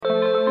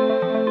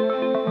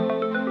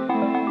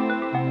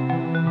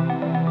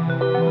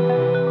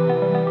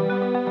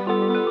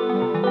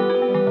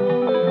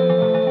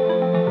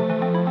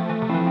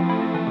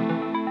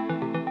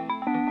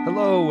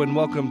and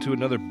welcome to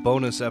another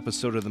bonus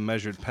episode of The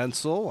Measured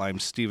Pencil. I'm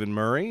Stephen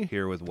Murray,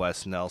 here with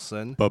Wes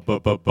Nelson.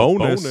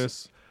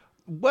 Bonus.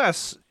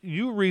 Wes,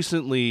 you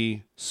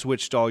recently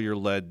switched all your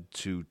lead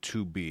to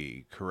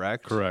 2B,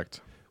 correct?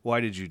 Correct.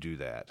 Why did you do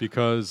that?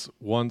 Because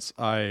once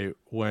I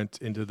went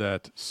into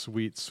that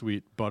sweet,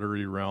 sweet,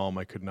 buttery realm,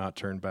 I could not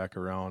turn back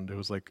around. It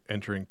was like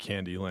entering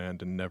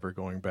Candyland and never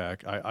going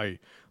back. I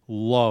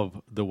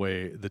love the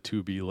way the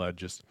 2B lead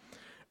just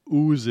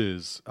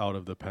oozes out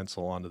of the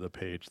pencil onto the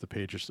page. The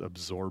page just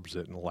absorbs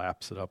it and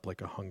laps it up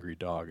like a hungry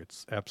dog.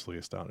 It's absolutely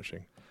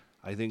astonishing.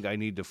 I think I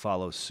need to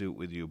follow suit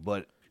with you,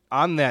 but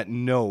on that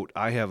note,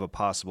 I have a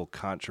possible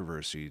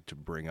controversy to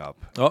bring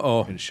up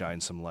and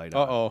shine some light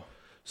on.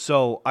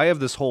 So I have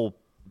this whole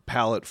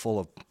palette full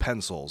of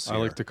pencils here. I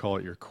like to call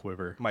it your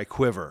quiver. My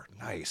quiver.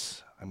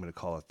 Nice. I'm going to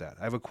call it that.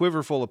 I have a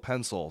quiver full of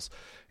pencils,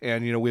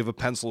 and, we have a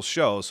pencil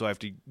show, so I have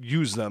to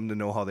use them to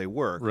know how they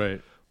work.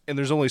 Right. And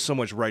there's only so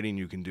much writing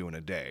you can do in a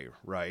day,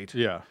 right?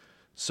 Yeah.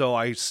 So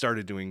I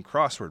started doing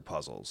crossword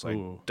puzzles.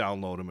 Ooh. I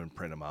download them and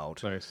print them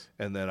out. Nice.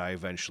 And then I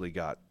eventually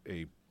got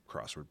a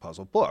crossword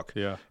puzzle book.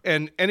 Yeah.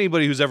 And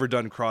anybody who's ever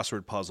done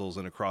crossword puzzles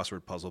in a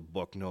crossword puzzle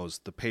book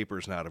knows the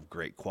paper's not of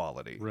great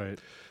quality. Right.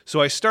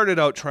 So I started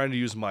out trying to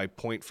use my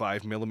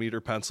 0.5 millimeter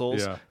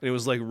pencils, Yeah. and it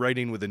was like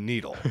writing with a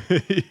needle.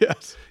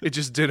 Yes. It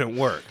just didn't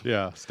work.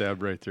 Yeah,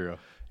 stabbed right through.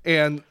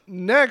 And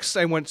next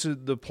I went to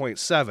the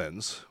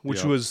 0.7s, which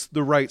Yep. was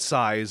the right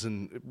size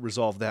and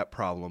resolved that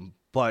problem.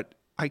 But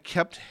I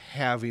kept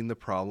having the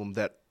problem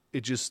that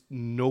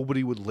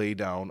nobody would lay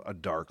down a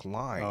dark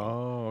line.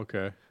 Oh,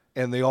 okay.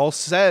 And they all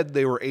said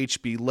they were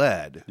HB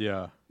lead.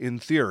 Yeah. In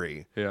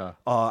theory. Yeah.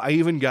 I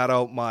even got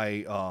out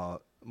my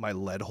my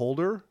lead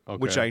holder,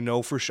 which Okay. I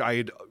know for sure I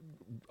had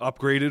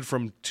upgraded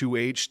from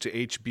 2H to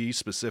HB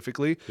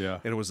specifically, Yeah.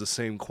 and it was the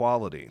same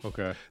quality.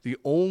 Okay. The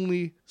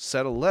only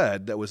set of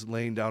lead that was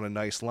laying down a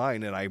nice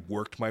line, and I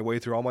worked my way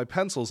through all my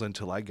pencils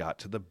until I got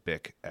to the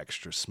Bic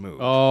Extra Smooth.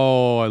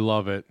 Oh, I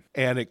love it.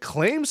 And it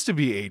claims to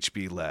be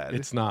HB lead.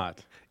 It's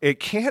not. It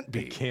can't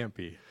be. It can't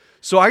be.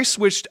 So I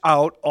switched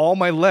out all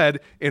my lead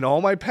in all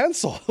my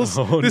pencils.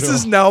 Oh, this no.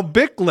 is now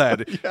Bic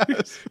lead.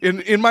 Yes.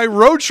 In my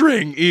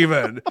Rotring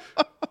even.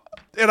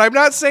 And I'm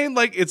not saying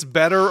like it's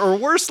better or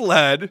worse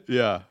lead,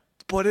 Yeah.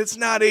 but it's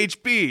not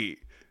HB.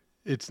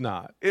 It's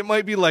not. It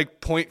might be like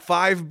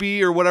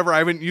 0.5B or whatever. I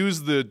haven't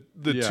used the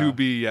Yeah.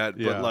 2B yet,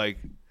 Yeah. but like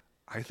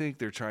I think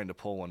they're trying to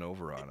pull one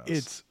over on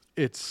us.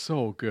 It's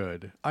so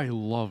good. I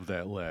love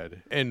that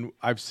lead. And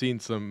I've seen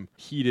some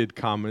heated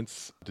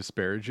comments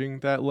disparaging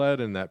that lead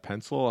and that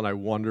pencil, and I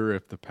wonder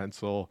if the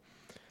pencil,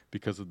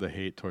 because of the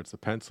hate towards the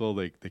pencil,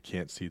 they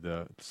can't see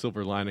the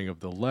silver lining of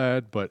the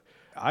lead, but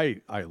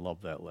I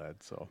love that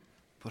lead, so.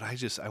 But I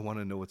want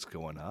to know what's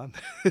going on.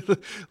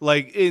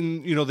 Like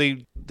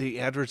they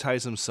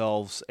advertise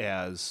themselves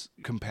as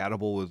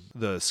compatible with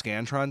the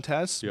Scantron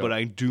test, Yep. but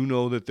I do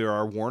know that there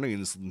are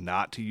warnings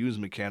not to use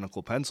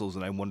mechanical pencils,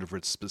 and I wonder if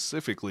it's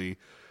specifically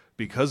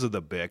because of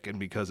the Bic and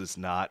because it's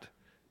not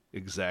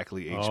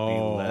exactly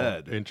HB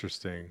lead.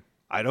 Interesting.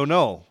 I don't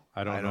know.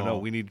 I don't know.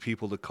 We need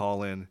people to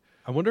call in.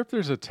 I wonder if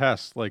there's a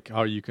test, like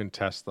how you can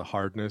test the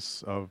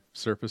hardness of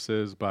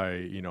surfaces by,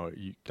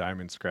 you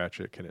diamond scratch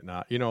it, can it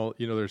not?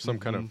 There's some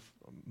kind of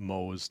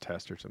Mohs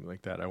test or something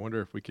like that. I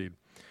wonder if we could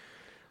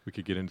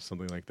get into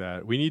something like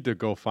that. We need to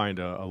go find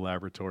a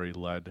laboratory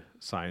lead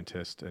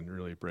scientist and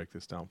really break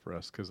this down for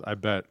us, because I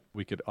bet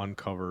we could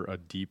uncover a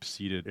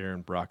deep-seated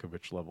Aaron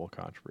Brockovich level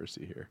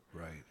controversy here.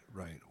 Right.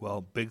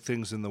 Well, big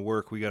things in the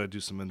work. We got to do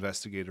some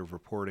investigative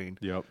reporting.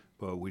 Yep.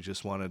 But we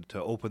just wanted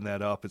to open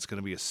that up. It's going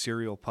to be a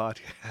serial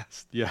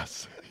podcast.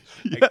 Yes.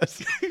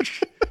 Yes.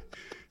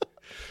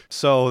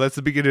 So that's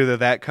the beginning of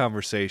that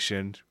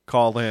conversation.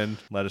 Call in,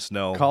 let us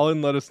know. Call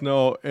in, let us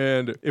know.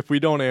 And if we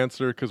don't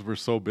answer, because we're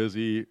so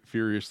busy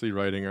furiously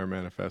writing our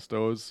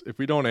manifestos, if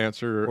we don't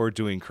answer... Or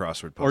doing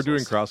crossword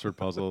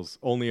puzzles.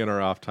 Only in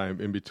our off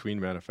time in between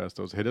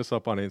manifestos, hit us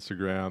up on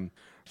Instagram.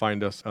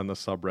 Find us on the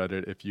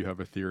subreddit if you have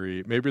a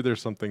theory. Maybe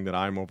there's something that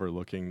I'm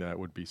overlooking that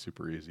would be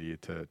super easy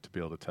to be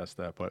able to test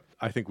that. But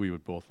I think we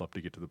would both love to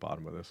get to the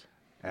bottom of this.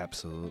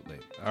 Absolutely.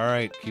 All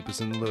right. Keep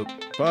us in the loop.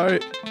 Bye.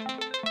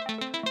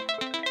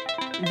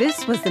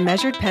 This was The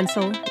Measured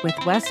Pencil with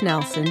Wes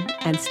Nelson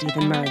and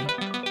Stephen Murray.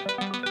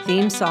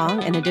 Theme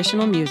song and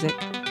additional music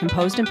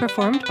composed and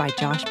performed by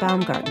Josh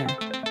Baumgartner.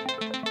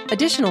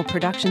 Additional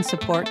production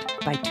support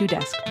by Two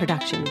Desk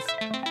Productions.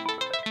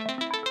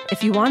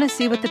 If you want to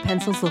see what the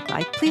pencils look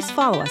like, please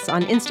follow us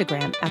on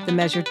Instagram at The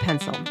Measured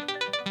Pencil.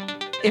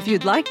 If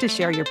you'd like to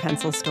share your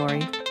pencil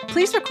story,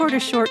 please record a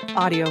short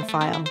audio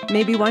file,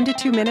 maybe 1 to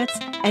 2 minutes,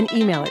 and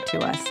email it to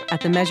us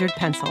at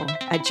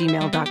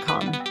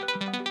themeasuredpencil@gmail.com.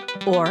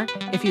 Or,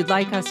 if you'd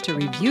like us to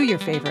review your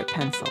favorite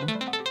pencil,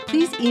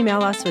 please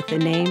email us with the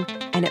name,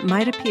 and it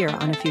might appear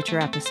on a future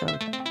episode.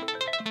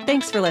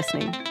 Thanks for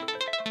listening.